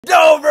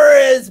Dober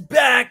is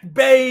back,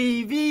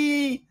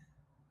 baby.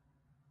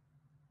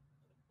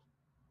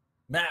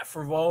 Matt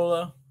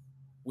Frivola,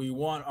 we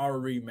want our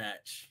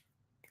rematch.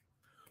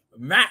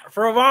 Matt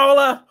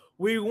Frivola,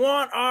 we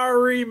want our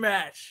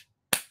rematch.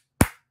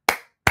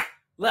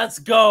 Let's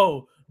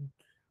go.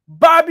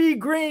 Bobby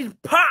Green's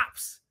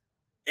pops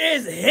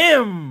is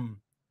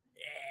him.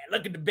 Yeah,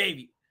 look at the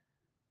baby.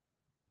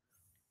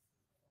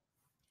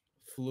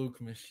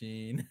 Fluke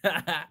machine.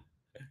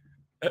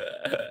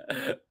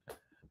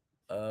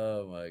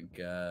 Oh my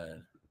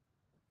God.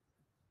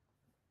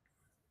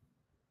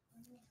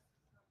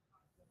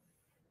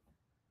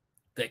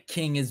 The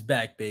king is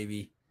back,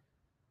 baby.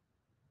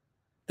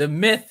 The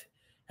myth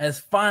has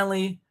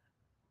finally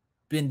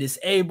been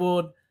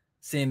disabled,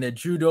 saying that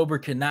Drew Dober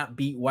cannot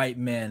beat white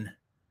men.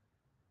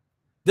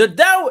 The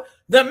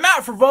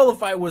Matt Frivola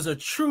fight was a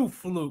true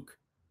fluke.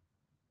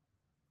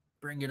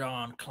 Bring it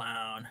on,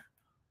 clown.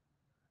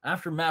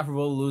 After Matt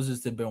Frivola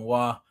loses to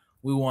Benoit,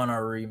 we want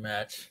our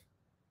rematch.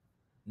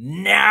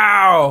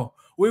 Now!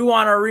 We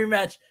want our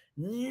rematch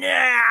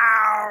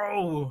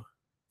now!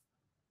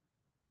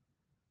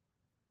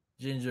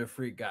 Ginger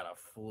Freak got a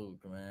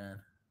fluke, man.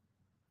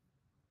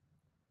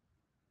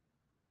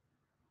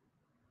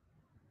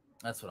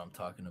 That's what I'm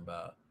talking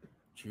about.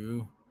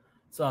 Drew.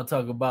 That's what I'm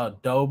talking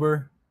about.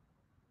 Dober.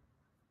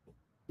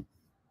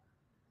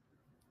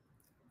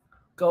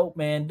 Goat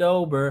man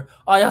Dober.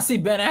 Oh, y'all see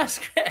Ben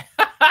Askren?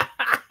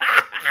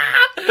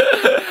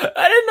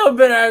 I didn't know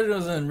Ben Askren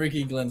was in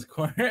Ricky Glen's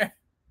corner.